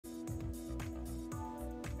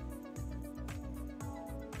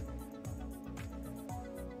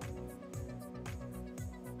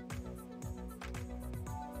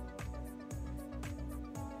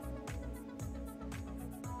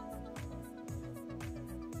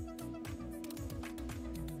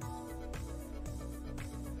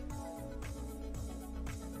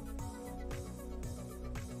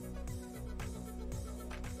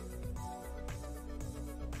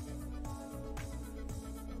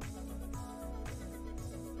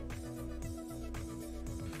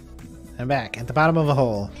I'm back at the bottom of a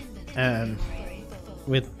hole,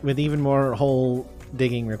 with even more hole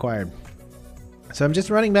digging required. So I'm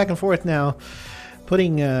just running back and forth now,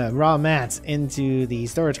 putting raw mats into the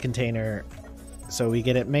storage container, so we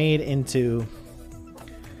get it made into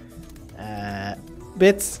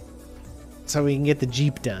bits, so we can get the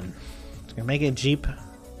Jeep done. So we're gonna make a Jeep.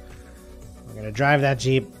 We're gonna drive that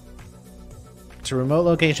Jeep to remote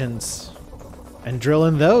locations and drill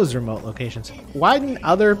in those remote locations. Widen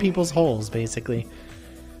other people's holes, basically.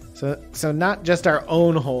 So not just our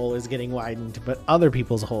own hole is getting widened, but other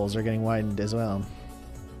people's holes are getting widened as well.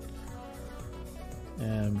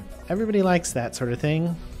 Everybody likes that sort of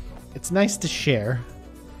thing. It's nice to share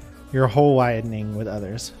your hole widening with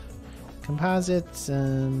others. Composites,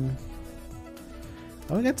 oh,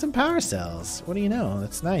 we got some power cells. What do you know?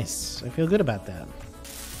 That's nice. I feel good about that.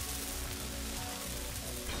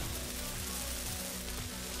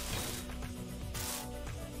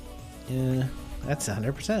 Yeah, that's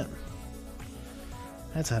 100%.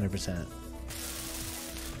 That's 100%.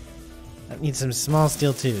 That needs some small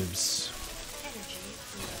steel tubes.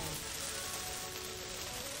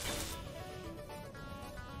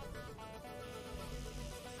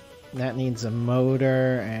 That needs a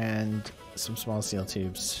motor and some small steel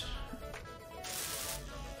tubes.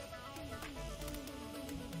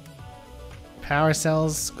 Power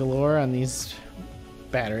cells galore on these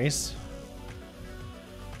batteries.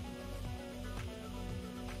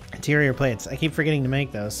 Interior plates. I keep forgetting to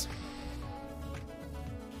make those.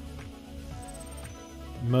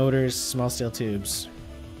 Motors, small steel tubes.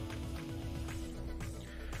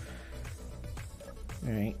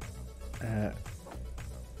 Alright.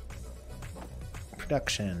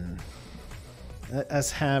 Production. Let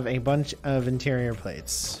us have a bunch of interior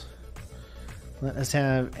plates. Let us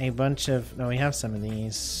have a bunch of... No, we have some of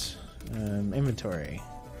these. Inventory.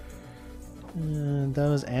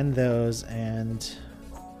 Those and those and...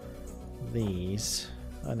 these.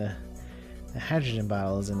 Oh, the hydrogen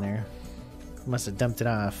bottle is in there. Must have dumped it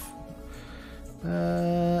off.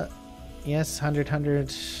 Yes,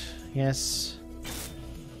 100. Yes. There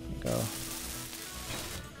you go.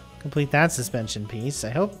 Complete that suspension piece.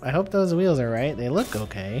 I hope those wheels are right. They look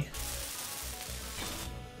okay.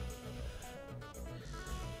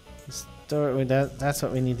 That's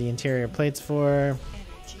what we need the interior plates for.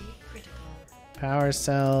 Power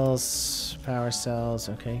cells. Power cells.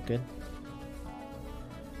 Okay, good.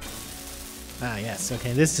 Ah, yes.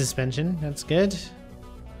 Okay, this suspension. That's good.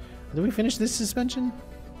 Did we finish this suspension?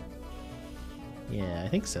 Yeah, I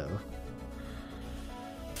think so.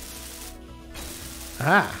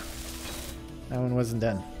 Aha! That one wasn't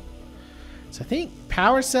done. So I think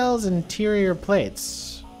power cells, interior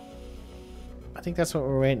plates. I think that's what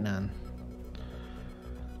we're waiting on.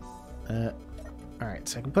 Alright,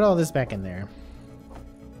 so I can put all this back in there.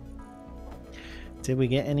 Did we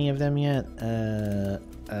get any of them yet?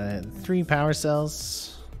 3 power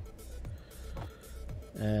cells.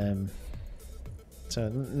 So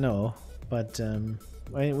no, but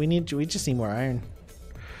we just need more iron.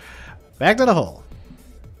 Back to the hole.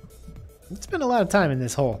 It's been a lot of time in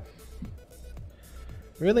this hole.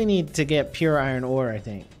 Really need to get pure iron ore, I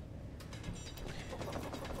think.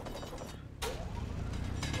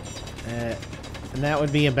 And that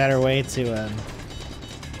would be a better way to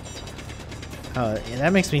oh,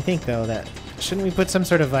 that makes me think though that shouldn't we put some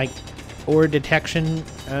sort of like ore detection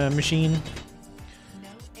machine?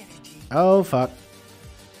 Oh fuck.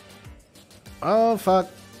 Oh fuck.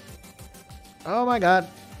 Oh my god.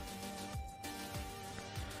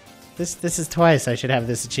 This is twice I should have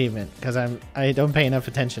this achievement because I don't pay enough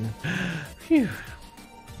attention. Phew.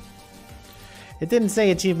 It didn't say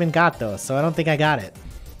achievement got though, so I don't think I got it.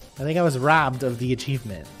 I think I was robbed of the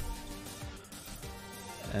achievement.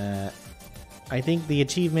 I think the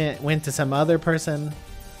achievement went to some other person,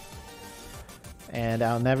 and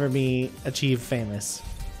I'll never be achieved famous.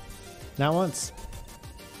 Not once.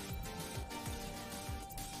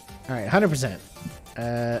 Alright, 100%.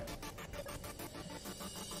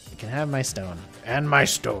 You can have my stone. And my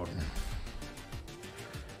stone.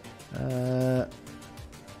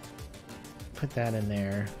 Put that in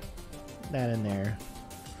there. That in there.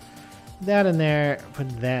 That in there.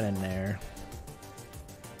 Put that in there.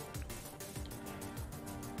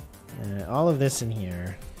 All of this in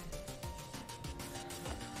here.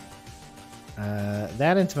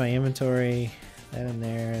 That into my inventory. That in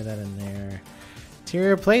there. That in there.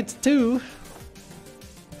 Interior plates too.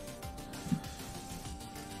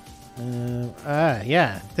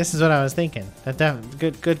 Yeah. This is what I was thinking.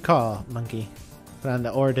 Good call, monkey. Put on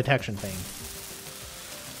the ore detection thing.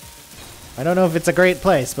 I don't know if it's a great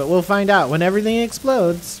place, but we'll find out when everything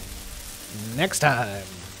explodes next time.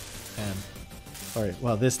 Or,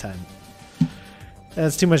 well, this time.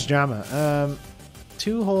 That's too much drama.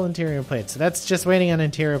 2 whole interior plates. So that's just waiting on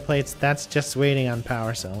interior plates. That's just waiting on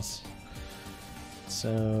power cells.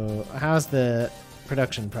 So how's the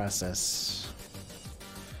production process?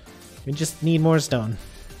 We just need more stone.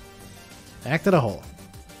 Back to the hole.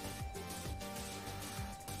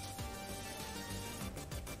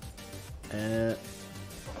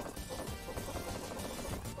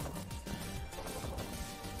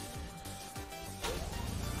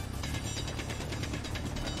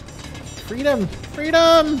 Freedom!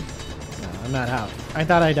 Freedom! No, I'm not out. I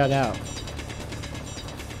thought I dug out.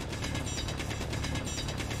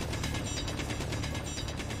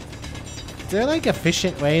 Is there like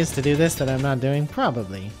efficient ways to do this that I'm not doing?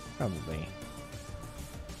 Probably. Probably.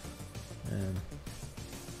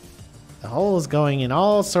 The hole is going in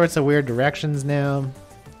all sorts of weird directions now.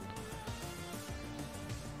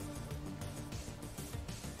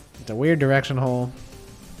 It's a weird direction hole.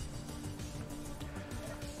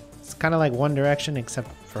 Kind of like One Direction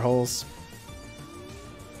except for holes.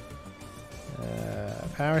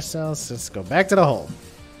 Power cells. Let's go back to the hole.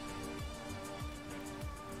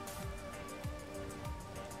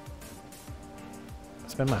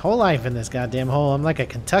 Spend my whole life in this goddamn hole. I'm like a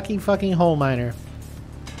Kentucky fucking hole miner.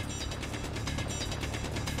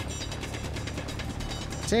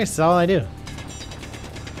 Seriously, that's all I do.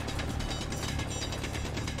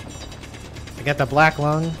 I got the black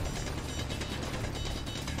lung.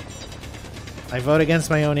 I vote against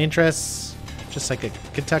my own interests, just like a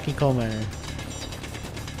Kentucky coal miner.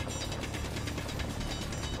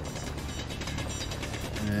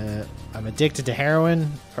 I'm addicted to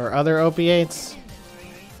heroin or other opiates.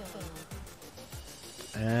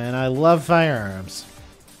 And I love firearms.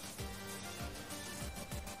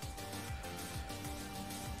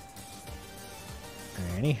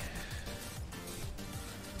 Alrighty.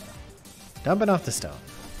 Dumping off the stone.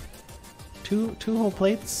 Two whole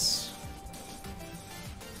plates.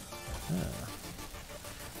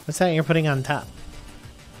 What's that you're putting on top?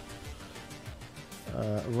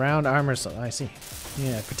 Round armor, so I see.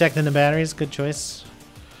 Yeah, protecting the batteries, good choice.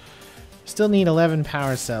 Still need 11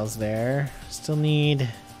 power cells there. Still need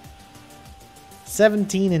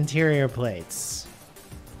 17 interior plates.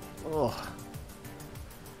 Ugh.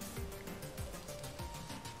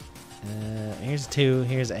 Here's 2,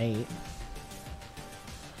 here's 8.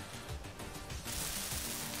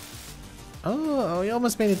 Oh, we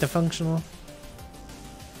almost made it to functional.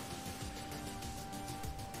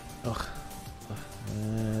 Ugh.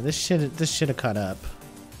 This should have caught up.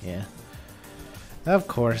 Yeah. Of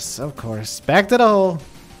course, of course. Back to the hole.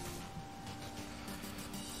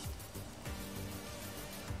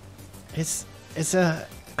 It's a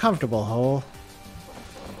comfortable hole.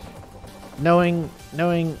 Knowing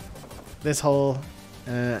this hole,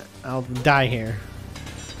 I'll die here.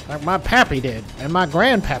 Like my pappy did, and my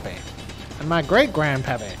grandpappy, and my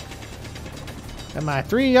great-grandpappy, and my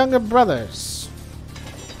 3 younger brothers.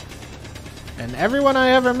 And everyone I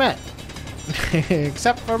ever met.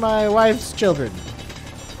 Except for my wife's children.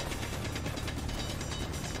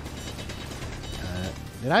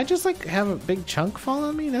 Did I just like have a big chunk fall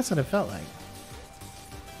on me? That's what it felt like.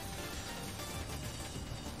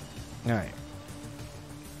 Alright.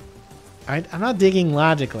 I'm not digging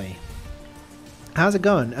logically. How's it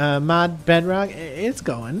going? Mod Bedrock? It's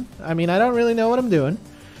going. I mean, I don't really know what I'm doing.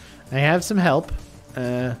 I have some help.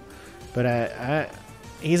 But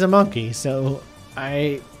he's a monkey, so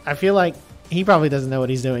I feel like he probably doesn't know what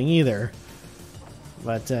he's doing either.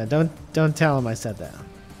 But don't tell him I said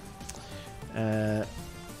that.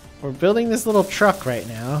 We're building this little truck right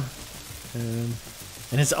now, and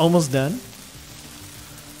it's almost done,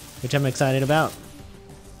 which I'm excited about.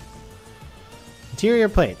 Interior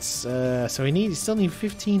plates. So we still need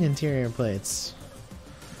 15 interior plates.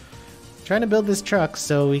 I'm trying to build this truck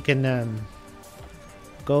so we can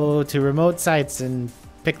go to remote sites and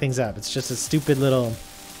pick things up. It's just a stupid little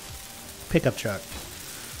pickup truck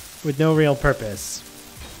with no real purpose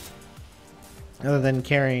other than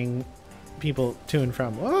carrying people to and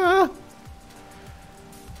from. Ah!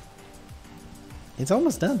 It's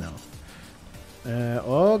almost done though.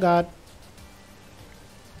 Oh god.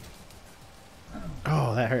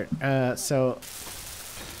 Oh, that hurt. So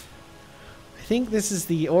I think this is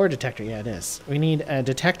the ore detector. Yeah, it is. We need a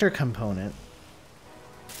detector component.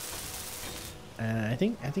 I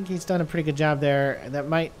think he's done a pretty good job there. That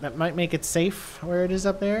might make it safe where it is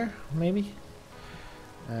up there, maybe.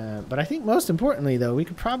 But I think most importantly, though, we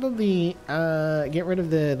could probably get rid of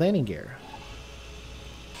the landing gear.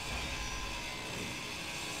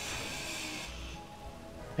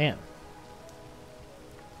 Bam.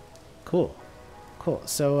 Cool. Cool.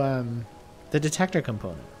 So The detector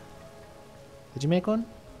component. Did you make one?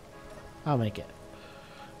 I'll make it.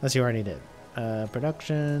 Unless you already did.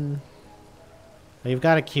 Production. Well, you've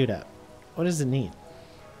got it queued up. What does it need?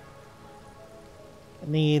 It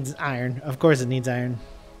needs iron. Of course it needs iron.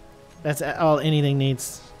 That's all anything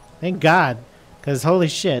needs. Thank God. Because holy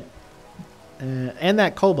shit. And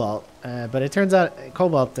that cobalt. But it turns out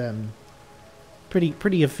cobalt,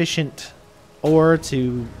 pretty efficient ore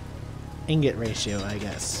to ingot ratio, I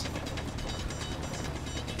guess.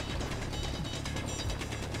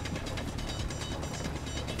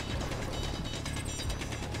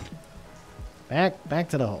 Back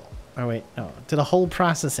to the hole. Oh wait, no, to the whole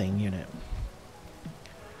processing unit.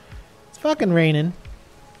 It's fucking raining.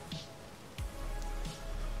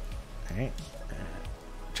 All right,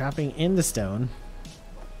 dropping in the stone.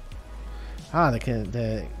 Ah,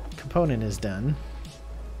 the component is done.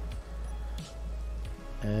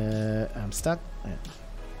 I'm stuck. Yeah.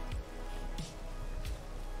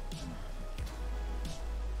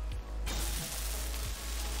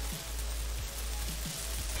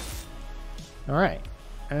 All right.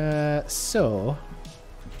 So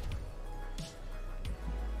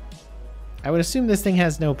I would assume this thing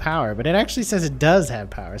has no power, but it actually says it does have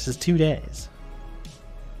power. It says 2 days.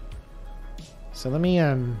 So let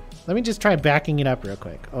me just try backing it up real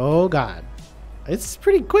quick. Oh God, it's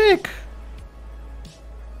pretty quick.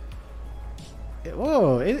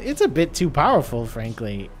 Whoa, it's a bit too powerful,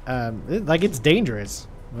 frankly. Like it's dangerous.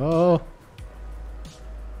 Oh.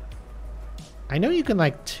 I know you can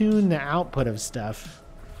like tune the output of stuff.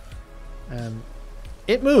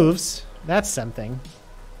 It moves. That's something.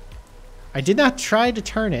 I did not try to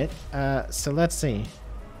turn it. So let's see.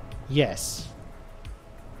 Yes.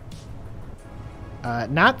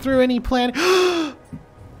 Not through any plan.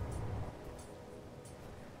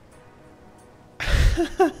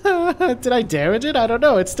 Did I damage it? I don't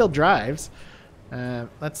know. It still drives.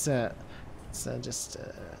 Let's just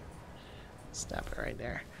stop it right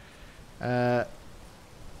there. I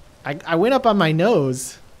went up on my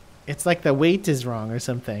nose. It's like the weight is wrong or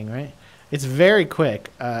something, right? It's very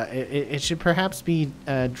quick. It should perhaps be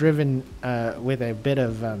driven with a bit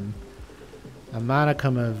of a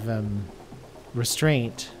modicum of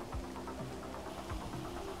restraint.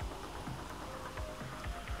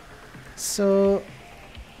 So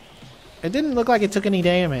it didn't look like it took any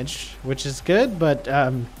damage, which is good, but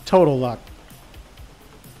total luck.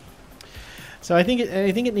 So I think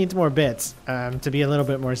it needs more bits to be a little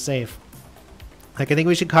bit more safe. Like I think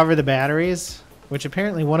we should cover the batteries, which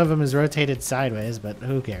apparently one of them is rotated sideways, but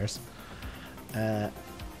who cares? I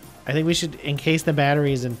think we should encase the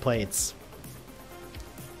batteries in plates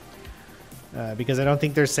because I don't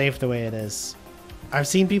think they're safe the way it is. I've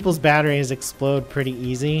seen people's batteries explode pretty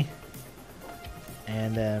easy,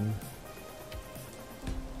 and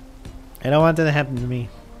I don't want that to happen to me.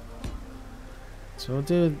 So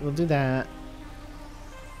we'll do that.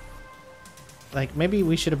 Like, maybe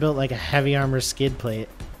we should have built like a heavy armor skid plate.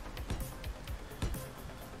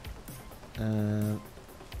 And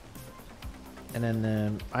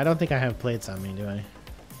then I don't think I have plates on me, do I?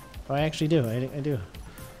 Oh, I actually do. I do.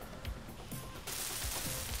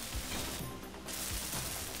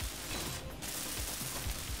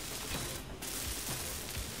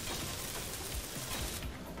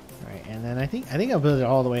 Right, and then I think I'll build it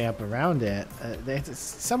all the way up around it. It's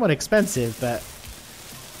somewhat expensive, but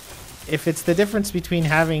if it's the difference between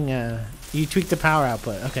having you tweak the power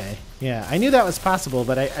output. Okay, yeah, I knew that was possible,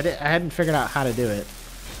 but I hadn't figured out how to do it.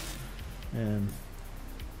 So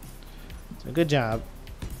good job.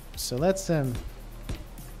 So let's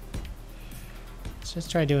just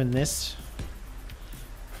try doing this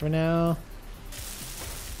for now.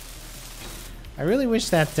 I really wish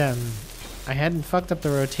that I hadn't fucked up the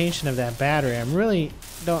rotation of that battery. I really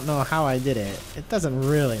don't know how I did it. It doesn't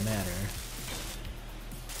really matter.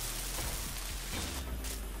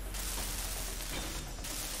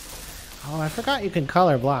 Oh, I forgot you can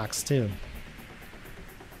color blocks too.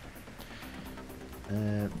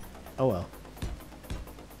 Oh well.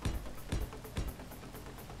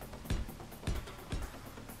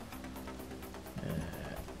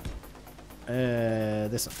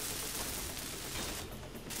 This one.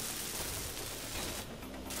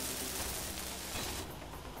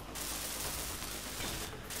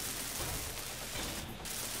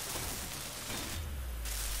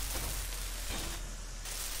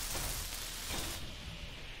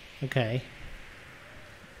 Okay.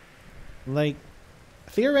 Like,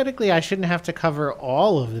 theoretically, I shouldn't have to cover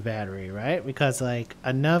all of the battery, right? Because, like,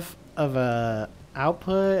 enough of a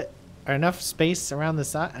output or enough space around the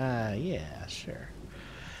side. Yeah, sure.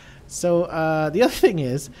 So, the other thing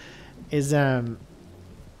is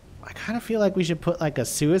I kind of feel like we should put like a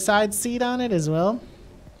suicide seat on it as well.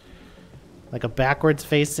 Like a backwards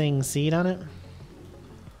facing seat on it.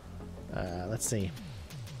 Let's see.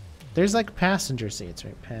 There's like passenger seats,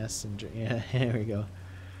 right? Passenger. Yeah, here we go.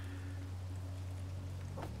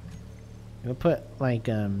 We'll put like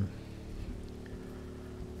oh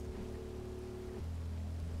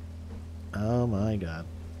my god.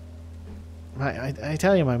 I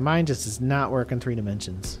tell you, my mind just does not work in 3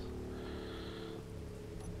 dimensions.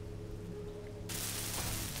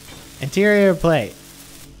 Interior plate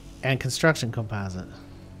and construction composite.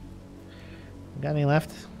 Got any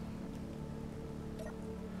left?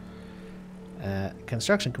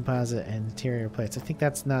 Construction composite and interior plates. I think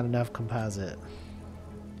that's not enough composite.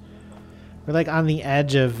 We're like on the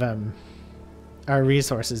edge of our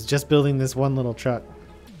resources, just building this one little truck.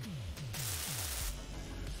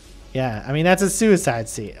 Yeah, I mean, that's a suicide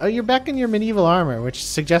seat. Oh, you're back in your medieval armor, which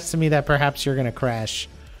suggests to me that perhaps you're going to crash.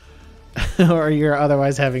 Or you're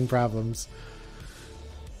otherwise having problems.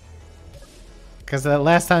 Because the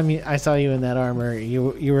last time I saw you in that armor,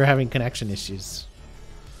 you were having connection issues.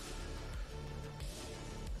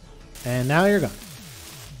 And now you're gone.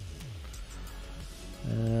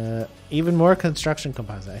 Even more construction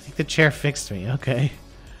composite. I think the chair fixed me. Okay.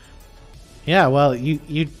 Yeah, well,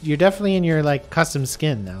 you're definitely in your like custom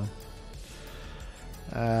skin now.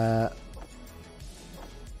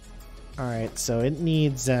 All right, so it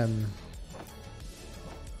needs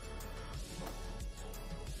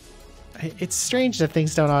it's strange that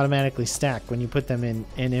things don't automatically stack when you put them in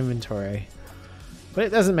inventory, but it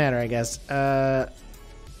doesn't matter, I guess.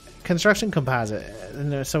 Construction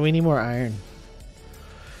composite. So we need more iron.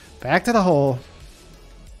 Back to the hole.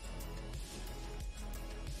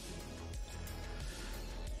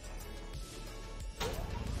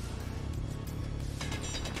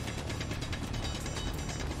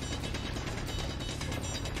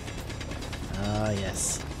 Ah,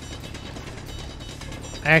 yes.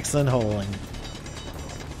 Excellent holing.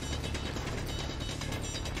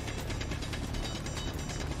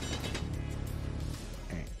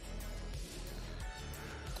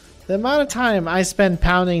 The amount of time I spend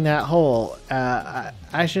pounding that hole,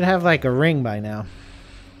 I should have like a ring by now.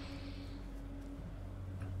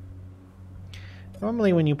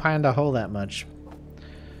 Normally when you pound a hole that much,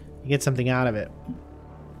 you get something out of it.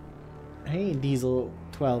 Hey, Diesel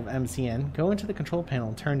 12 MCN, go into the control panel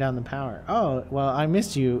and turn down the power. Oh, well, I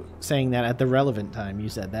missed you saying that at the relevant time you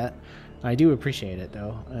said that. I do appreciate it,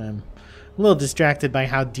 though. I'm a little distracted by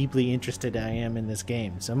how deeply interested I am in this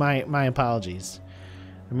game, so my apologies.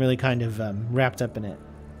 I'm really kind of wrapped up in it.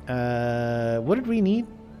 What did we need?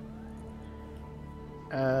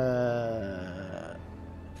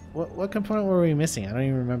 What component were we missing? I don't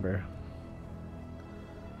even remember.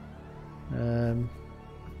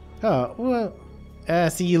 Oh, well,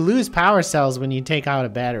 see, you lose power cells when you take out a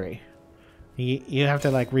battery. You have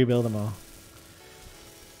to like rebuild them all.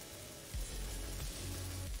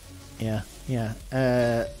 Yeah.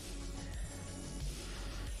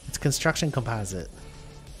 It's construction composite.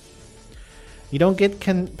 You don't get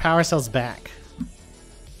power cells back.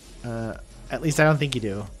 At least I don't think you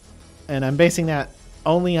do. And I'm basing that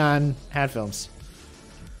only on HAD films.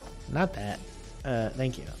 Not that.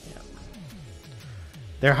 Thank you. Yeah.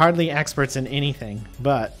 They're hardly experts in anything,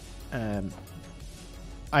 but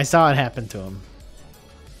I saw it happen to them.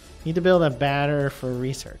 Need to build a batter for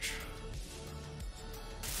research.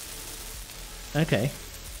 Okay.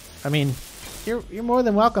 I mean, you're more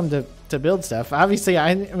than welcome to build stuff. Obviously,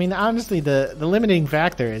 I mean, honestly, the limiting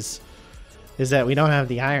factor is that we don't have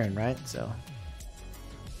the iron, right? So,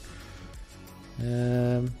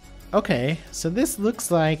 okay. So this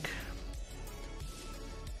looks like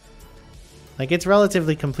it's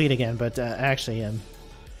relatively complete again, but actually,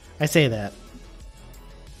 I say that.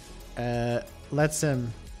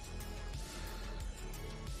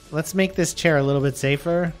 Let's make this chair a little bit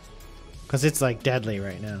safer, because it's like deadly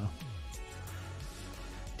right now.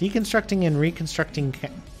 Deconstructing and reconstructing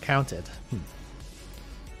counted.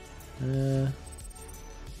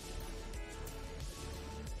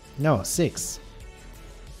 No, 6.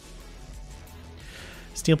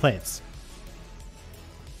 Steel plates.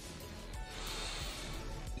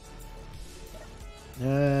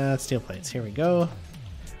 Steel plates. Here we go.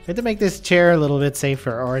 We have to make this chair a little bit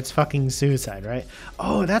safer, or it's fucking suicide, right?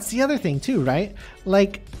 Oh, that's the other thing too, right?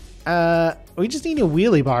 Like, we just need a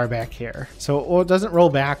wheelie bar back here, so it doesn't roll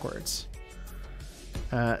backwards.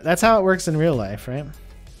 That's how it works in real life, right?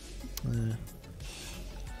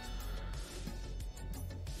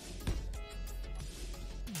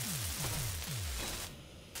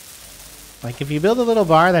 Like if you build a little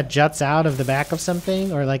bar that juts out of the back of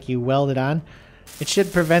something, or like you weld it on, It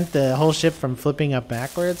should prevent the whole ship from flipping up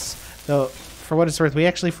backwards. Though, for what it's worth, we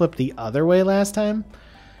actually flipped the other way last time.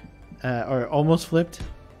 Or almost flipped.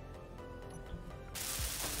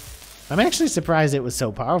 I'm actually surprised it was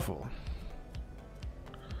so powerful.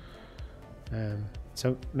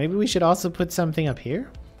 So maybe we should also put something up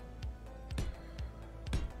here.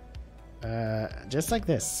 Just like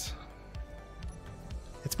this.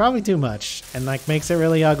 It's probably too much and like makes it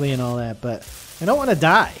really ugly and all that, but I don't want to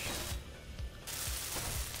die.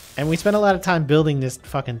 And we spent a lot of time building this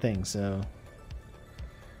fucking thing, so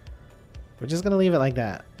we're just gonna leave it like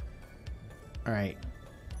that. All right.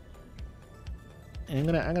 And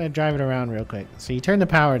I'm gonna drive it around real quick. So you turn the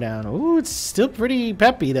power down. Ooh, it's still pretty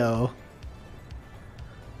peppy though.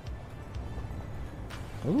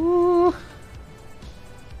 Ooh.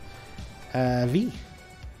 V.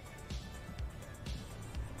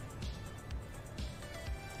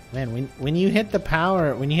 Man, when you hit the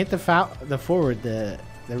power, when you hit the forward, the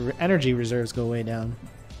energy reserves go way down.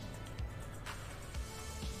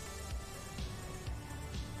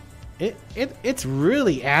 It's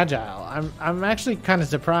really agile. I'm actually kind of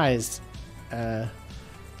surprised. I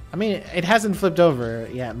mean, it hasn't flipped over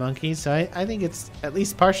yet, Monkey, so I think it's at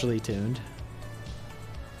least partially tuned.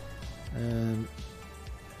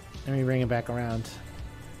 Let me bring it back around.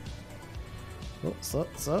 Oh, slow.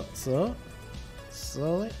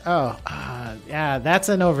 Slowly. Oh, yeah, that's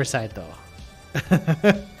an oversight though.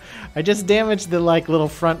 I just damaged the like little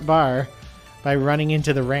front bar by running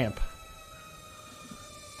into the ramp.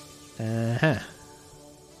 All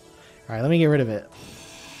right, let me get rid of it.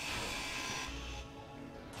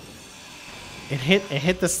 It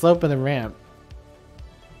hit the slope of the ramp.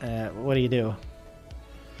 What do?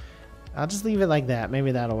 I'll just leave it like that.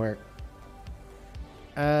 Maybe that'll work.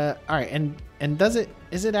 All right, and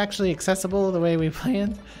is it actually accessible the way we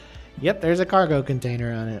planned? Yep, there's a cargo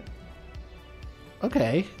container on it.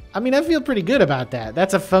 Okay. I mean, I feel pretty good about that.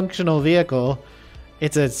 That's a functional vehicle.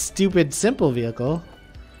 It's a stupid, simple vehicle,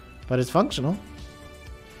 but it's functional.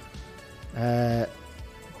 So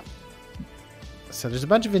there's a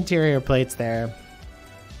bunch of interior plates there.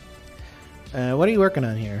 What are you working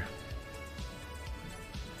on here?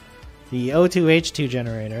 The O2H2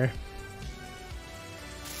 generator.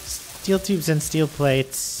 Steel tubes and steel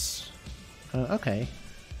plates. Okay.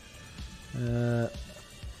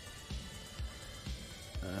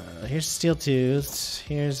 Here's steel tubes.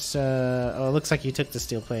 Here's oh, it looks like you took the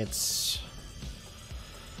steel plates.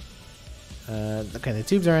 Okay, the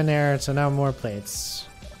tubes are in there, so now more plates.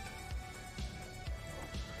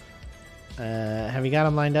 Have you got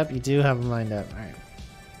them lined up? You do have them lined up. All right.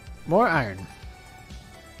 More iron.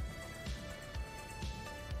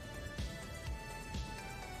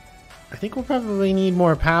 I think we'll probably need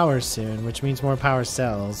more power soon, which means more power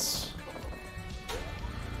cells.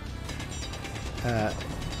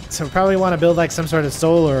 So probably want to build like some sort of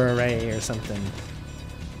solar array or something.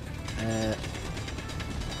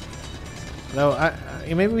 Though,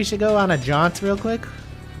 maybe we should go on a jaunt real quick.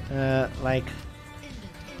 Like,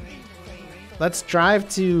 let's drive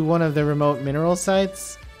to one of the remote mineral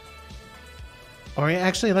sites. Or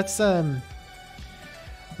actually, let's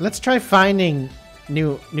try finding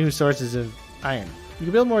new sources of iron. You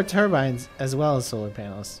can build more turbines as well as solar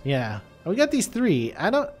panels. Yeah, we got these 3. I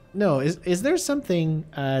don't know. Is there something,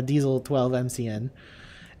 Diesel 12 MCN?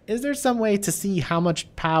 Is there some way to see how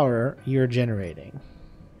much power you're generating?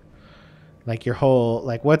 Like your whole,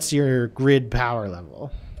 like what's your grid power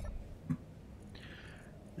level?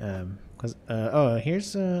 Oh,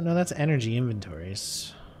 here's no, that's energy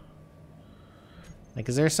inventories. Like,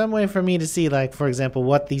 is there some way for me to see, like, for example,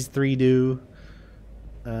 what these 3 do?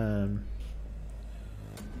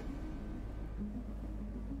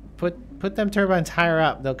 Put them turbines higher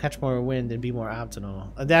up, they'll catch more wind and be more optimal.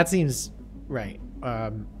 That seems right.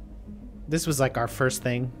 This was like our first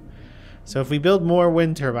thing. So if we build more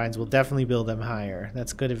wind turbines, we'll definitely build them higher.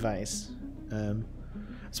 That's good advice. I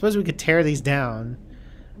suppose we could tear these down,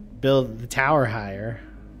 build the tower higher.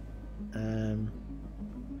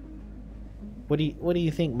 What do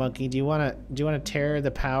you think, Monkey? Do you want to tear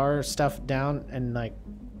the power stuff down and like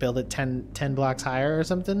build it 10 blocks higher or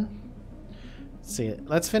something? Let's see.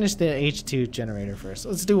 Let's finish the H2 generator first.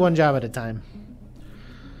 Let's do one job at a time.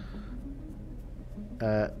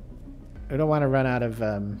 We don't want to run out of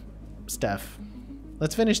stuff.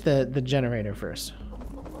 Let's finish the generator first.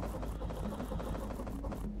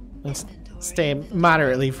 Let's stay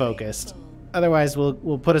moderately focused. Otherwise,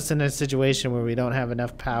 we'll put us in a situation where we don't have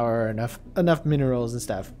enough power or enough minerals and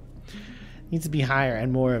stuff. Needs to be higher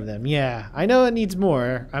and more of them. Yeah, I know it needs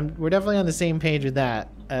more. We're definitely on the same page with that.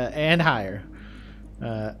 And higher.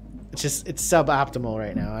 It's suboptimal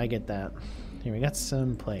right now. I get that. Here, we got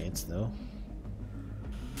some plates, though.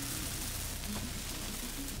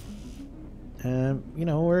 You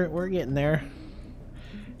know, we're getting there.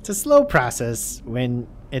 It's a slow process when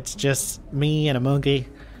it's just me and a monkey,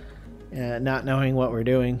 not knowing what we're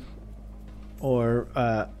doing or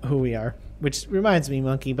who we are. Which reminds me,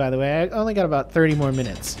 monkey, by the way, I only got about 30 more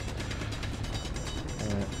minutes.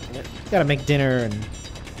 Gotta make dinner and,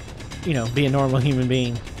 you know, be a normal human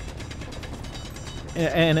being.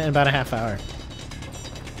 In about a half hour.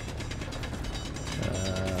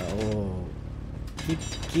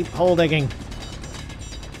 Keep hole digging.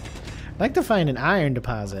 I'd like to find an iron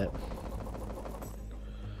deposit.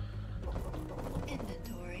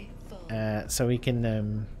 Inventory full. So we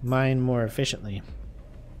can mine more efficiently.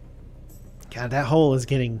 God, that hole is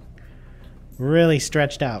getting really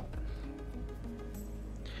stretched out.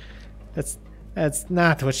 That's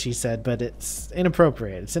not what she said, but it's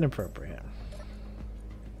inappropriate. It's inappropriate.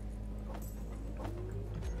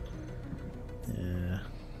 Yeah.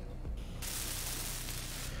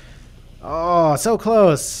 Oh, so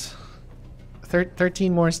close.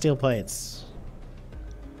 13 more steel plates.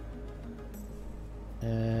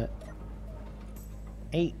 8.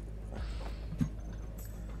 I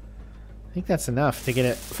think that's enough to get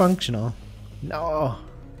it functional. No.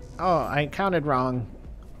 Oh, I counted wrong.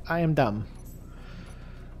 I am dumb.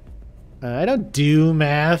 I don't do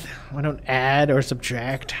math. I don't add or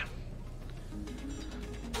subtract.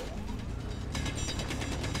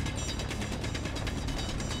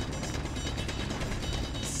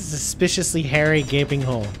 Suspiciously hairy gaping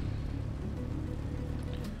hole.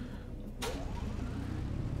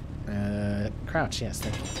 Crouch, yes,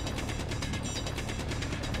 thank you.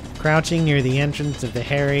 Crouching near the entrance of the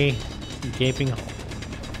hairy gaping hole.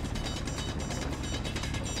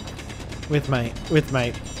 With my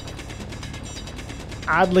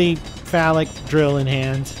oddly phallic drill in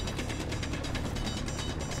hand.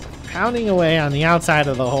 Pounding away on the outside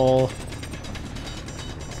of the hole.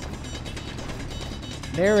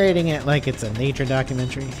 Narrating it like it's a nature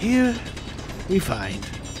documentary. Here we find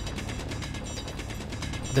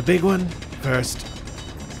the big one first.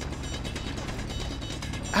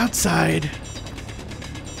 Outside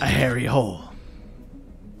a hairy hole.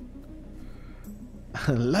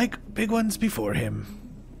 Like big ones before him.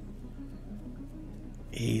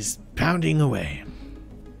 He's pounding away.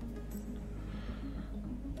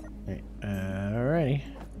 Alrighty.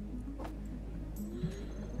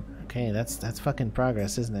 Okay, that's fucking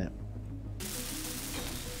progress, isn't it?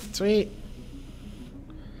 Sweet.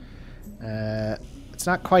 It's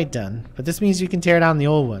not quite done, but this means you can tear down the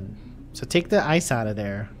old one. So take the ice out of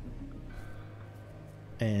there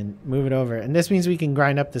and move it over. And this means we can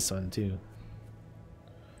grind up this one too.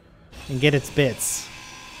 And get its bits.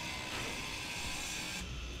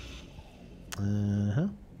 Uh-huh.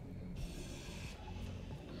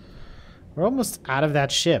 We're almost out of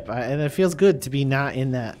that ship. And it feels good to be not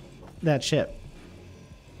in that ship.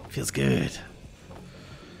 Feels good.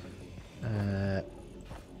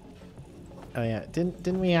 Oh yeah,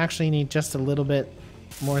 didn't we actually need just a little bit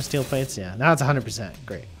more steel plates? Yeah, now it's 100%.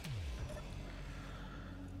 Great.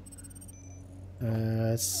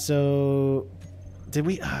 So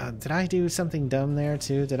did I do something dumb there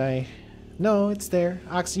too? Did I? No, it's there.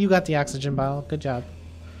 You got the oxygen bottle. Good job.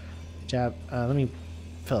 Good job. Let me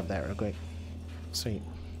fill up that real quick. Sweet.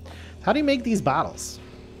 How do you make these bottles?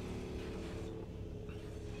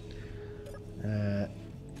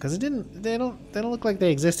 Because they don't look like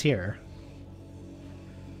they exist here.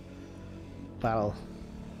 Bottle.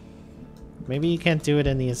 Maybe you can't do it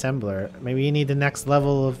in the assembler. Maybe you need the next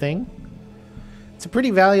level of thing. It's a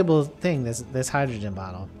pretty valuable thing, this hydrogen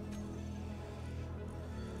bottle.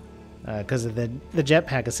 Because of the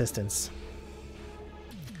jetpack assistance.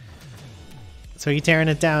 So you're tearing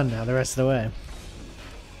it down now the rest of the way.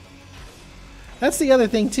 That's the other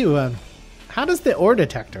thing too. How does the ore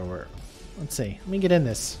detector work? Let's see. Let me get in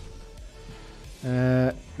this.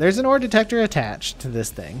 There's an ore detector attached to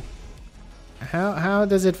this thing. How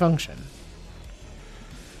does it function?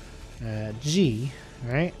 G,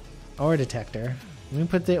 right? Ore detector. Let me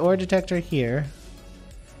put the ore detector here.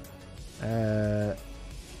 And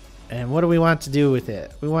what do we want to do with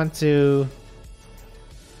it? We want to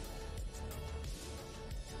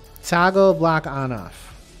toggle block on off.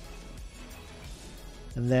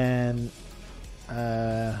 And then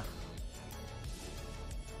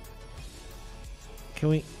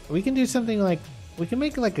we can do something like we can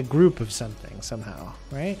make like a group of something somehow,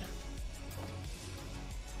 right?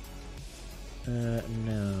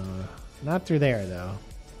 No. Not through there though.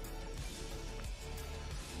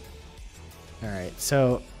 Alright,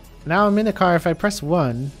 so now I'm in the car. If I press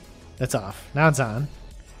 1, that's off. Now it's on.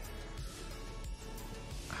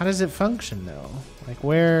 How does it function though? Like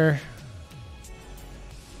where?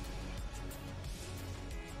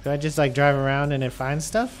 Do I just like drive around and it finds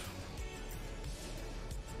stuff?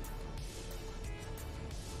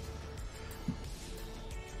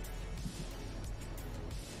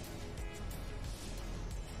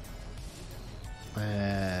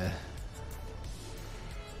 I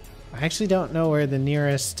actually don't know where the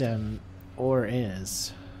nearest ore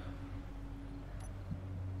is.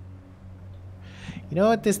 You know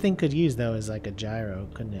what this thing could use though is like a gyro,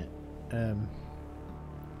 couldn't it?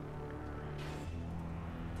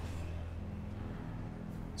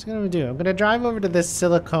 What's I'm gonna do? I'm gonna drive over to this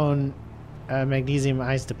silicone magnesium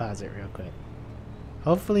ice deposit real quick.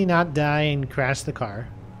 Hopefully not die and crash the car.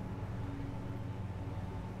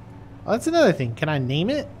 Oh, that's another thing. Can I name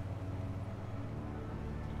it?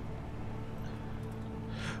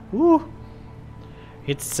 Ooh.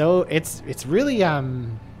 It's really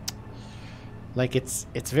like it's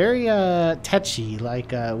very touchy,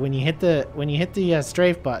 like when you hit the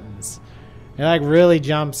strafe buttons, it like really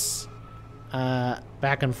jumps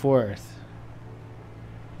back and forth.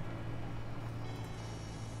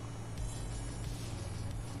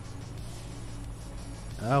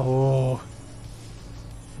 Oh,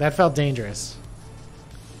 that felt dangerous.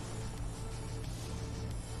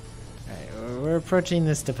 Alright, we're approaching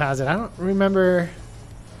this deposit. I don't remember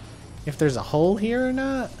if there's a hole here or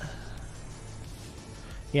not.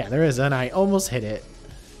 Yeah, there is, and I almost hit it.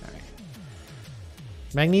 Alright.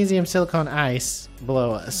 Magnesium silicone ice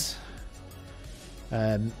below us.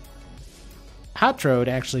 Hot Road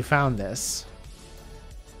actually found this.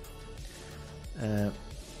 And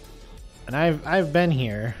I've been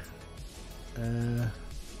here.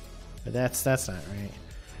 But that's not right.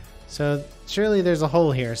 So surely there's a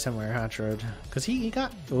hole here somewhere, Hot Road. Cause he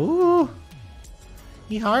got, ooh,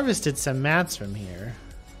 he harvested some mats from here.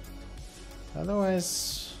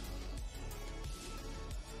 Otherwise,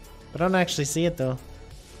 I don't actually see it though.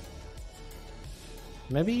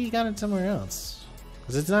 Maybe he got it somewhere else,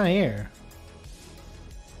 cause it's not here.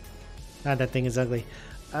 God, that thing is ugly.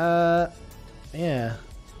 Yeah.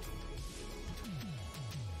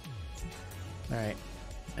 All right.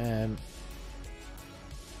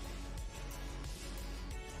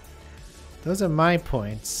 Those are my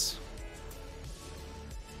points.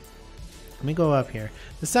 Let me go up here.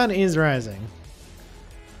 The sun is rising.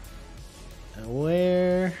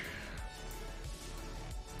 Where?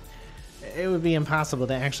 It would be impossible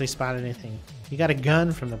to actually spot anything. You got a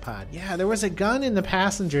gun from the pod. Yeah, there was a gun in the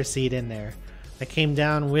passenger seat in there that came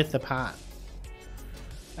down with the pod.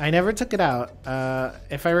 I never took it out.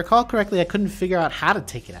 If I recall correctly, I couldn't figure out how to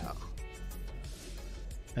take it out.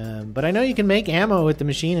 But I know you can make ammo with the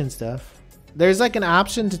machine and stuff. There's like an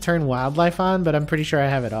option to turn wildlife on, but I'm pretty sure I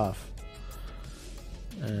have it off.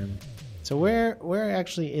 So where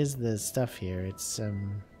actually is the stuff here? It's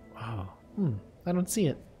oh, I don't see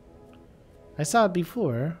it. I saw it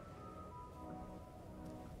before.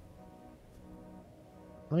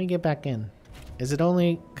 Let me get back in. Is it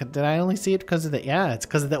only, did I only see it because of the, yeah, it's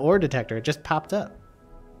because of the ore detector. It just popped up.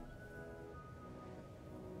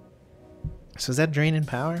 So is that draining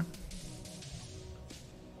power?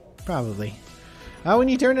 Probably. Oh, when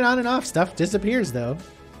you turn it on and off, stuff disappears though.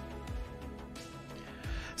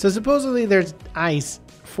 So supposedly there's ice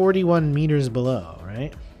 41 meters below,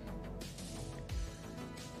 right?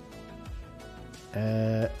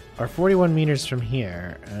 Or 41 meters from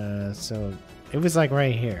here. So it was like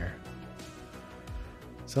right here.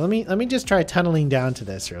 So let me just try tunneling down to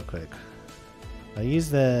this real quick. I'll use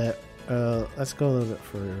the let's go a little bit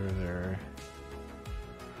further.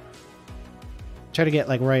 Try to get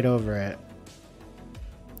like right over it.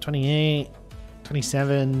 28,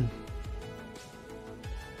 27,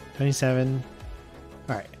 27.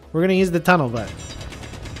 All right, we're gonna use the tunnel button.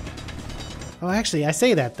 Oh, actually, I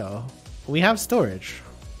say that though. We have storage.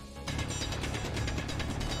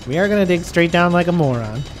 We are gonna dig straight down like a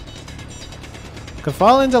moron. Could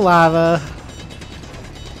fall into lava.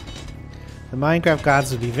 The Minecraft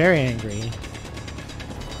gods would be very angry.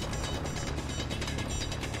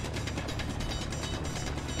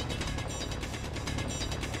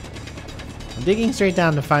 I'm digging straight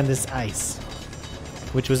down to find this ice,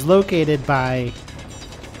 which was located by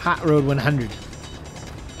Hot Road 100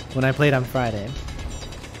 when I played on Friday.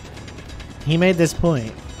 He made this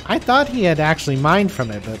point. I thought he had actually mined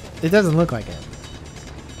from it, but it doesn't look like it.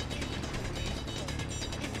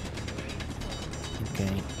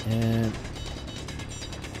 Okay, and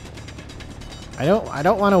I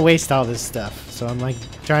don't want to waste all this stuff, so I'm like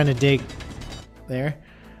trying to dig there.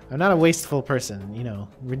 I'm not a wasteful person, you know.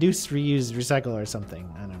 Reduce, reuse, recycle, or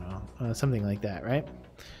something. I don't know, something like that, right?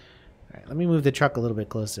 Alright, let me move the truck a little bit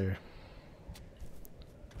closer.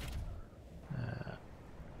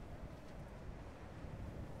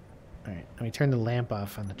 Alright, let me turn the lamp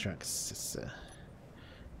off on the truck. There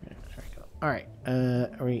we go. Alright,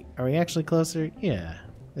 are we actually closer? Yeah,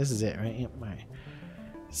 this is it, right? Yep, alright.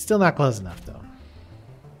 Still not close enough, though.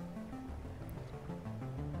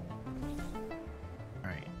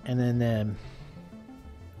 Alright, and then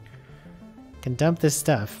can dump this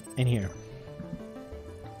stuff in here.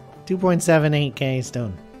 2.78k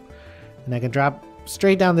stone. And I can drop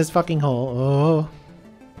straight down this fucking hole. Oh.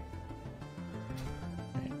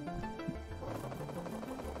 Right.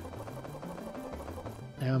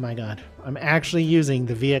 Oh my god. I'm actually using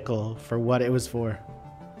the vehicle for what it was for.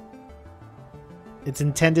 Its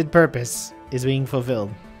intended purpose is being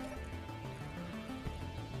fulfilled.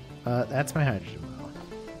 That's my hydrogen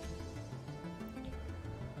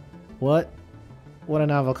well. What a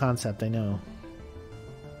novel concept, I know.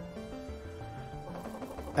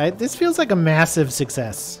 This feels like a massive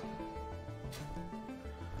success.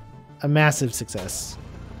 A massive success.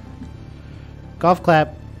 Golf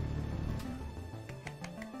clap.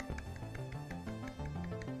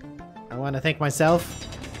 I want to thank myself,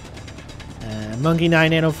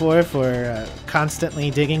 Monkey904 for constantly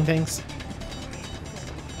digging things.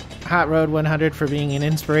 Hot Road 100 for being an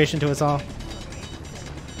inspiration to us all.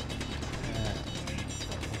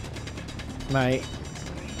 My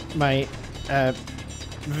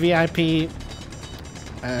VIP,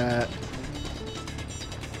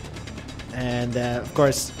 and of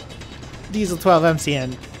course, Diesel 12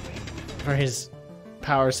 MCN for his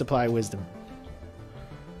power supply wisdom.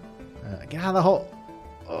 Get out of the hole.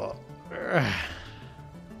 Oh. Alright.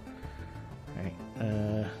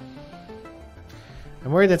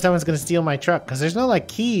 I'm worried that someone's gonna steal my truck because there's no like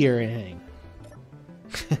key or anything.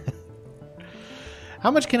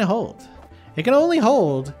 How much can it hold? It can only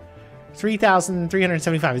hold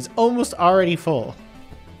 3,375. It's almost already full.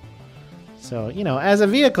 So, you know, as a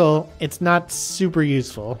vehicle, it's not super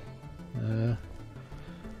useful.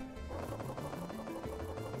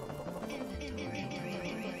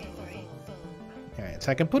 Alright,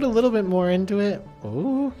 so I can put a little bit more into it.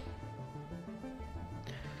 Ooh.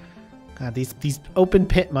 God, these open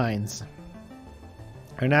pit mines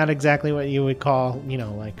are not exactly what you would call, you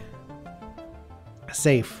know, like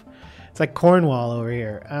safe. It's like Cornwall over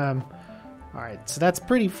here. Alright, so that's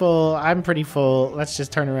pretty full. I'm pretty full. Let's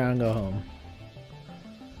just turn around and go home.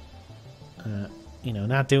 You know,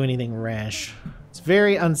 not do anything rash. It's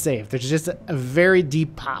very unsafe. There's just a very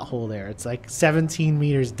deep pothole there. It's like 17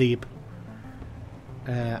 meters deep.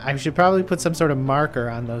 I should probably put some sort of marker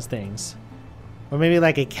on those things. Or maybe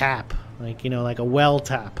like a cap. Like, you know, like a well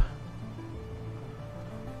top.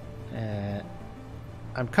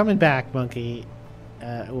 I'm coming back, Monkey,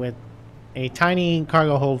 with a tiny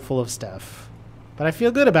cargo hold full of stuff. But I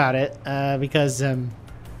feel good about it, because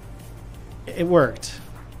it worked.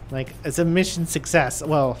 Like, it's a mission success.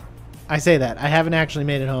 Well, I say that. I haven't actually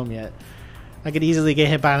made it home yet. I could easily get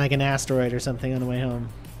hit by like an asteroid or something on the way home.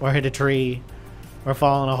 Or hit a tree. Or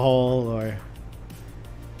fall in a hole. Or,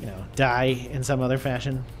 you know, die in some other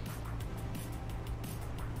fashion.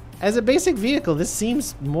 As a basic vehicle, this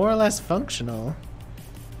seems more or less functional.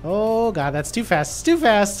 Oh god, that's too fast. It's too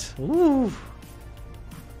fast. Ooh.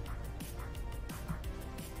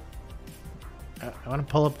 I want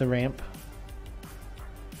to pull up the ramp.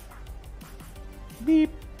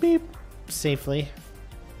 Beep, beep. Safely.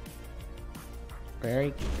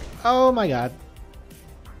 Very. Oh my god.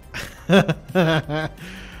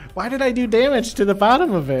 Why did I do damage to the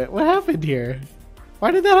bottom of it? What happened here?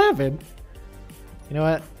 Why did that happen? You know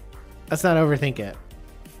what? Let's not overthink it.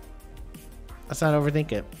 Let's not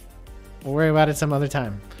overthink it. We'll worry about it some other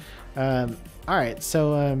time. Alright,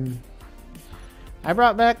 so I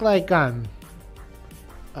brought back like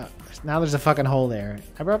now there's a fucking hole there.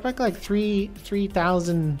 I brought back like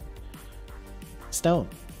 3,000 stone.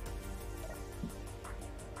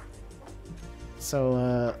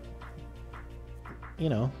 So you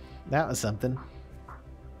know, that was something.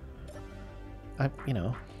 You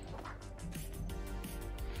know.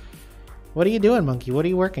 What are you doing, Monkey? What are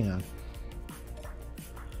you working on?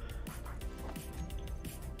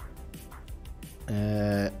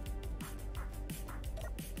 There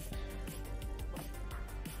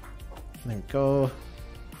we go.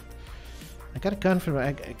 I got a gun from.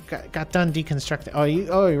 I got done deconstructing. Oh,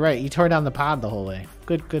 you're right. You tore down the pod the whole way.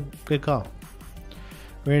 Good call.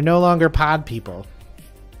 We're no longer pod people.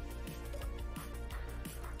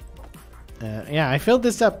 Yeah, I filled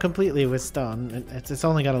this up completely with stone. It's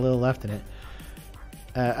only got a little left in it.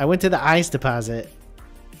 I went to the ice deposit,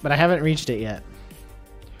 but I haven't reached it yet.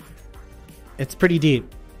 It's pretty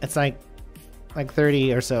deep. It's like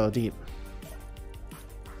 30 or so deep.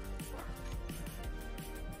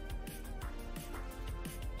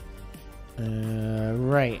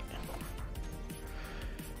 Right.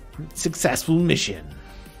 Successful mission.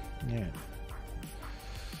 Yeah.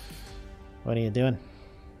 What are you doing?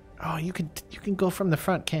 Oh, you can go from the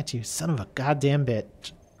front, can't you? Son of a goddamn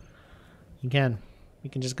bitch. You can. You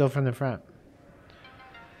can just go from the front.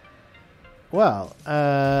 Well,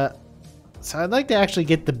 so I'd like to actually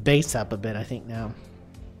get the base up a bit, I think, now.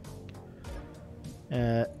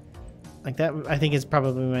 Like that, I think, is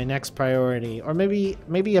probably my next priority. Or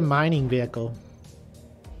maybe a mining vehicle.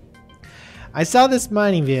 I saw this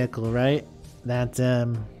mining vehicle, right? That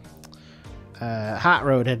Hot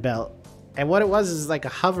Rod had built. And what it was is like a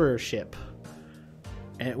hover ship.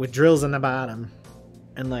 And with drills on the bottom.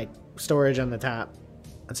 And like storage on the top.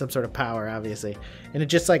 And some sort of power, obviously. And it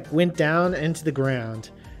just like went down into the ground.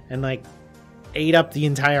 And like ate up the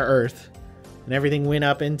entire Earth. And everything went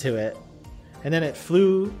up into it. And then it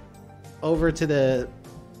flew over to the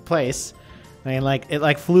place. And like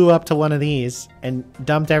it flew up to one of these. And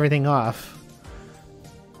dumped everything off.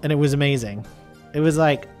 And it was amazing. It was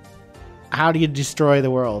like, how do you destroy the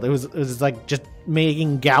world? It was like just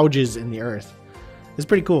making gouges in the earth. It was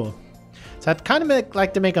pretty cool. So I'd kind of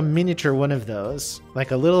like to make a miniature one of those, like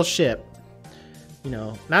a little ship, you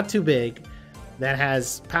know, not too big, that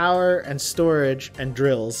has power and storage and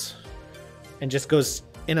drills, and just goes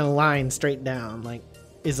in a line straight down, like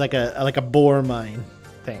is like a bore mine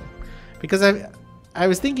thing. Because I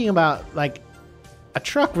was thinking about, like, a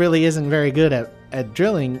truck really isn't very good at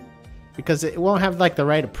drilling because it won't have like the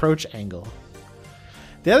right approach angle.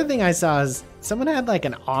 The other thing I saw is someone had like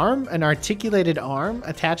an articulated arm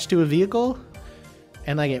attached to a vehicle,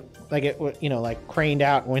 and like it you know, like craned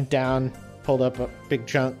out, went down, pulled up a big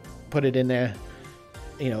chunk, put it in there,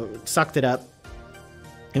 you know, sucked it up.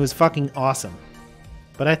 It was fucking awesome.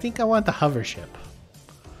 But I think I want the hover ship.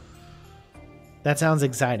 That sounds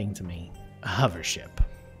exciting to me. A hover ship.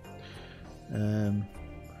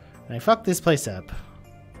 I fucked this place up.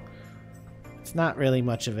 It's not really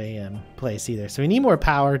much of a place either. So we need more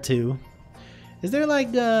power too. Is there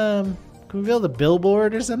like, can we build a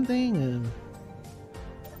billboard or something?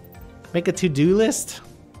 Make a to-do list?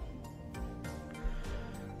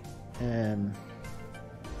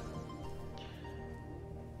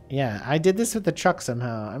 Yeah, I did this with the truck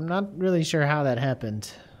somehow. I'm not really sure how that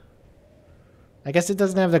happened. I guess it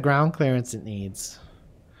doesn't have the ground clearance it needs.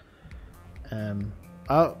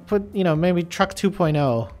 I'll put, you know, maybe truck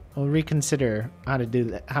 2.0. I'll reconsider how to do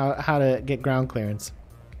that, how to get ground clearance.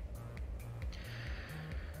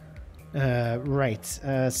 Right.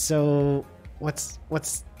 So what's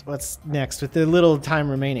next with the little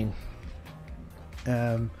time remaining?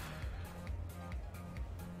 I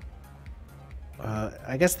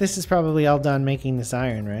guess this is probably all done making this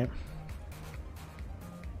iron, right?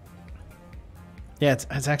 Yeah,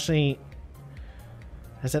 it's actually...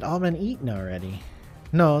 Has it all been eaten already?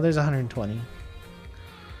 No, there's 120.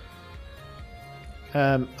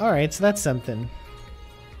 Alright, so that's something.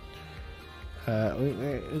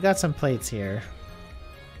 We got some plates here.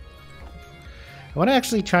 I want to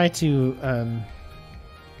actually try to...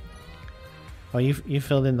 Oh, you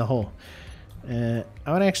filled in the hole. I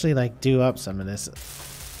want to actually, like, do up some of this.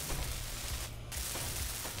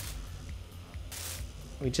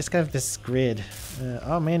 We just got this grid.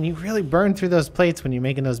 Oh man, you really burn through those plates when you're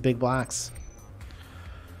making those big blocks.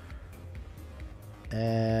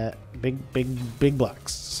 Big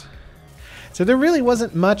blocks. So there really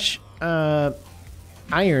wasn't much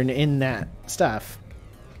iron in that stuff.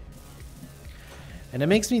 And it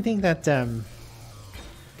makes me think that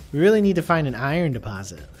we really need to find an iron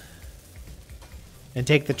deposit. And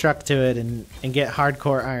take the truck to it and get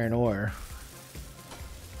hardcore iron ore.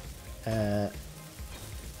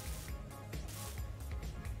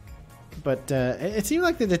 But it seemed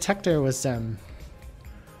like the detector was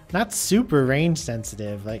not super range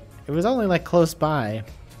sensitive. Like, it was only like close by.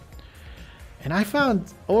 And I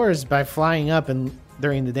found ores by flying up and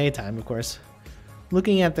during the daytime, of course.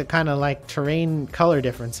 Looking at the kind of like terrain color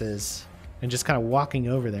differences and just kind of walking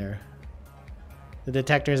over there. The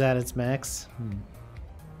detector's at its max.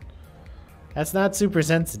 That's not super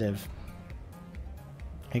sensitive.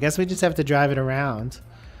 I guess we just have to drive it around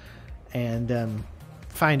and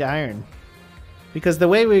find iron. Because the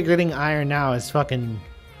way we're getting iron now is fucking...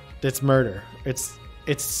 It's murder. It's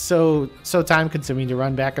so time consuming to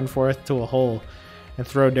run back and forth to a hole and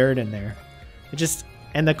throw dirt in there. It just...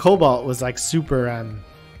 And the cobalt was like super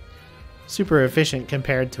efficient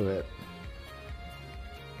compared to it.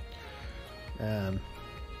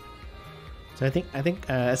 So So I think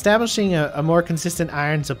establishing a more consistent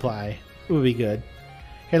iron supply would be good.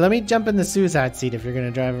 Here, let me jump in the suicide seat if you're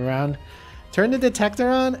gonna drive around. Turn the detector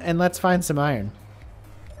on and let's find some iron.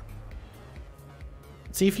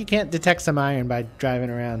 See if you can't detect some iron by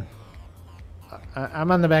driving around.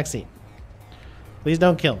 I'm on the back seat. Please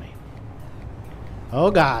don't kill me.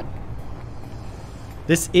 Oh God.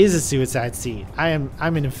 This is a suicide seat.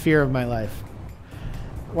 I'm in fear of my life.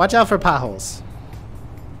 Watch out for potholes.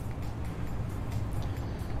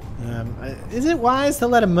 Is it wise to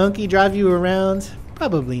let a monkey drive you around?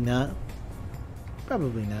 Probably not.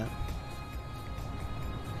 Probably not.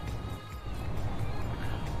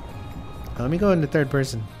 Let me go into third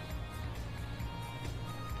person.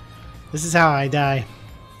 This is how I die.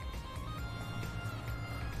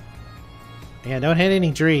 Yeah, don't hit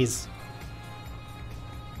any trees.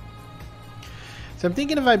 So I'm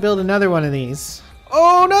thinking if I build another one of these.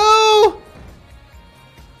 Oh no!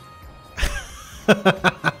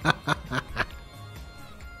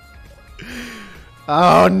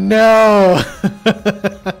 Oh no!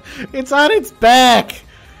 It's on its back.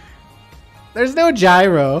 There's no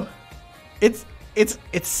gyro. It's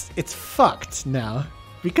fucked now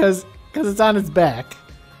because it's on its back.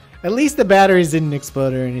 At least the batteries didn't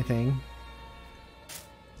explode or anything.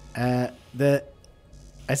 I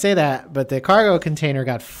say that, but the cargo container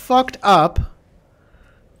got fucked up.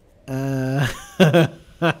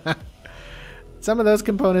 Some of those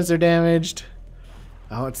components are damaged.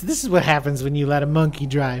 Oh, this is what happens when you let a monkey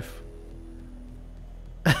drive.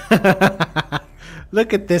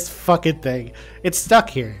 Look at this fucking thing. It's stuck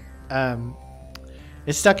here.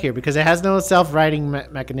 It's stuck here because it has no self-righting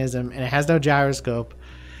mechanism and it has no gyroscope,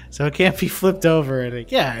 so it can't be flipped over.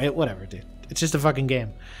 And whatever, dude. It's just a fucking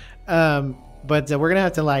game. But we're gonna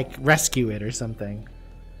have to like rescue it or something.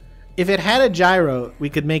 If it had a gyro, we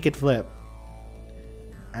could make it flip.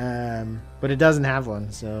 But it doesn't have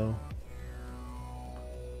one, so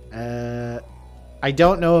I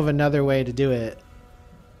don't know of another way to do it.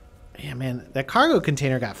 Yeah, man, that cargo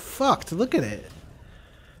container got fucked. Look at it.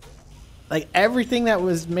 Like everything that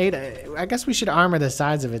was made. I guess we should armor the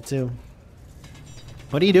sides of it too.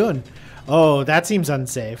 What are you doing? Oh, that seems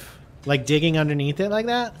unsafe. Like digging underneath it like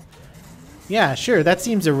that? Yeah, sure. That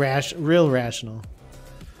seems real rational.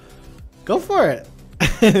 Go for it.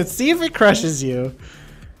 See if it crushes you.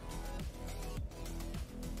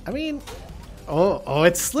 I mean, oh,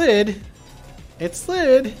 it slid. It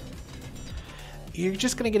slid. You're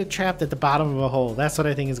just gonna get it trapped at the bottom of a hole. That's what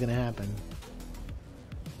I think is gonna happen.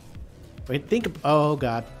 Wait, oh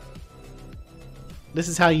God. This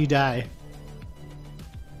is how you die.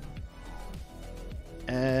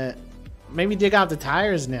 Maybe dig out the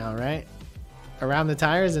tires now, right? Around the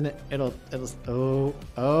tires and it'll oh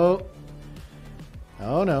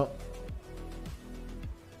no.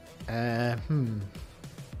 I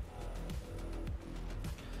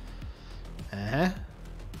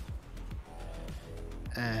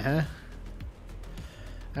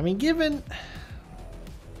mean, given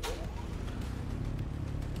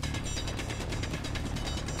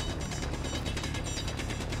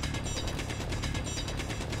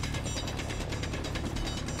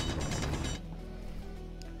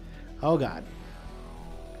oh God.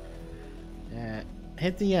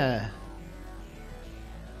 Hit the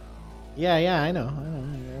yeah, I know.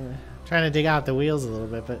 Trying to dig out the wheels a little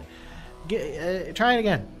bit, but try it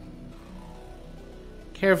again.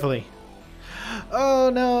 Carefully. Oh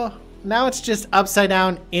no. Now it's just upside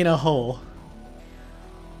down in a hole.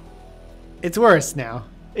 It's worse now.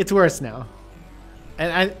 It's worse now.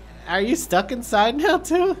 And are you stuck inside now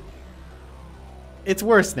too? It's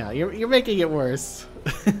worse now. You're making it worse.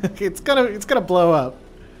 It's gonna blow up.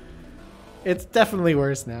 It's definitely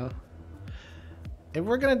worse now. If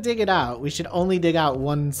we're gonna dig it out, we should only dig out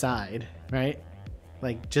one side, right?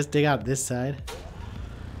 Like just dig out this side.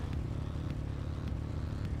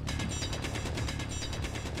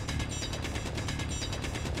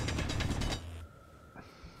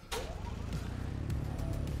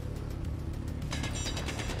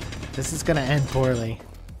 This is gonna end poorly.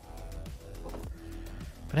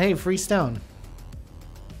 But hey, free stone.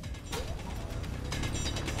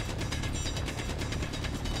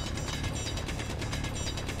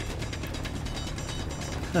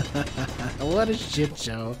 What a shit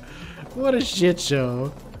show. What a shit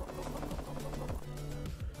show.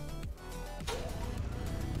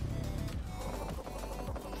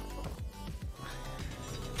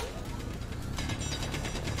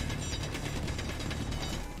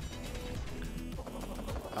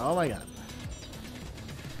 Oh my God.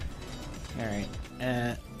 Alright.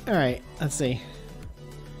 Alright, let's see.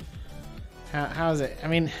 How is it? I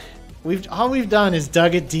mean, all we've done is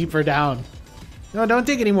dug it deeper down. No, don't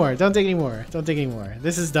dig anymore. Don't dig anymore. Don't dig anymore.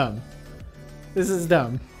 This is dumb. This is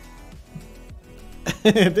dumb.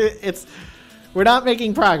 We're not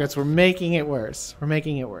making progress. We're making it worse. We're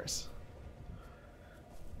making it worse.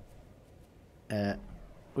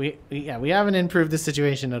 We haven't improved the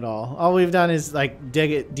situation at all. All we've done is like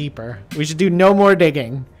dig it deeper. We should do no more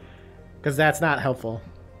digging, because that's not helpful.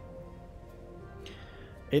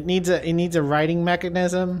 It needs a righting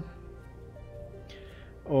mechanism,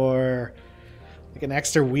 or like an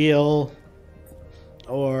extra wheel,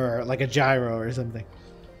 or like a gyro or something.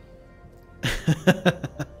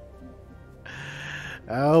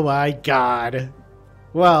 Oh my god.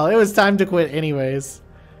 Well, it was time to quit anyways.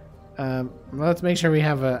 Let's make sure we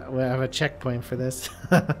have a checkpoint for this.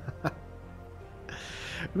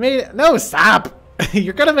 No, stop!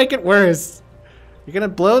 You're gonna make it worse. You're gonna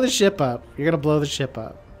blow the ship up. You're gonna blow the ship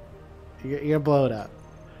up. You're gonna blow it up.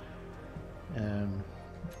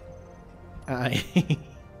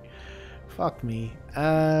 Fuck me.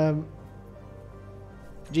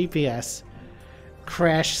 GPS.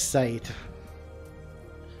 Crash site.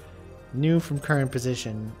 New from current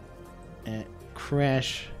position.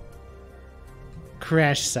 Crash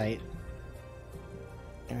site.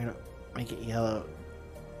 I'm gonna make it yellow.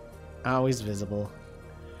 Always visible.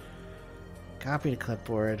 Copy to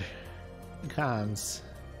clipboard. Comms.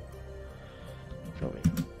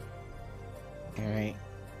 Alright.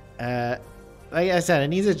 Like I said, it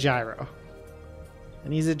needs a gyro. It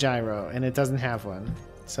needs a gyro, and it doesn't have one.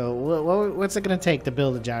 So what's it gonna take to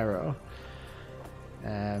build a gyro?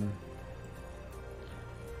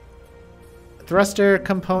 Thruster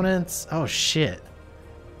components. Oh shit.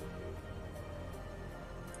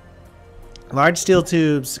 Large steel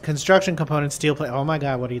tubes, construction components, steel plate. Oh my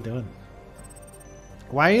god, what are you doing?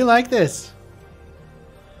 Why are you like this?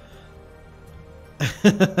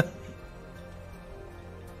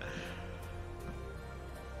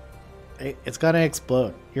 It's gonna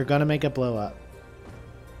explode. You're gonna make it blow up.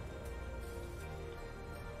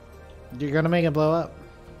 You're gonna make it blow up.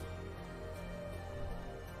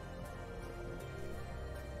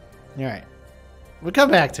 Alright. We'll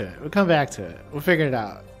come back to it. We'll come back to it. We'll figure it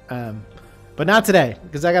out. But not today,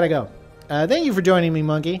 because I gotta go. Thank you for joining me,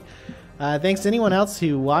 Monkey. Thanks to anyone else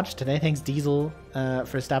who watched today. Thanks, Diesel,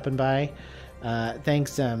 for stopping by.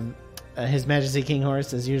 Thanks, His Majesty King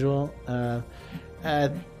Horse, as usual.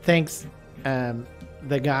 Thanks,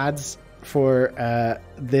 the gods, for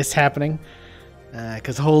this happening.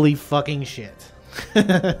 Because holy fucking shit.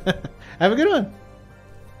 Have a good one.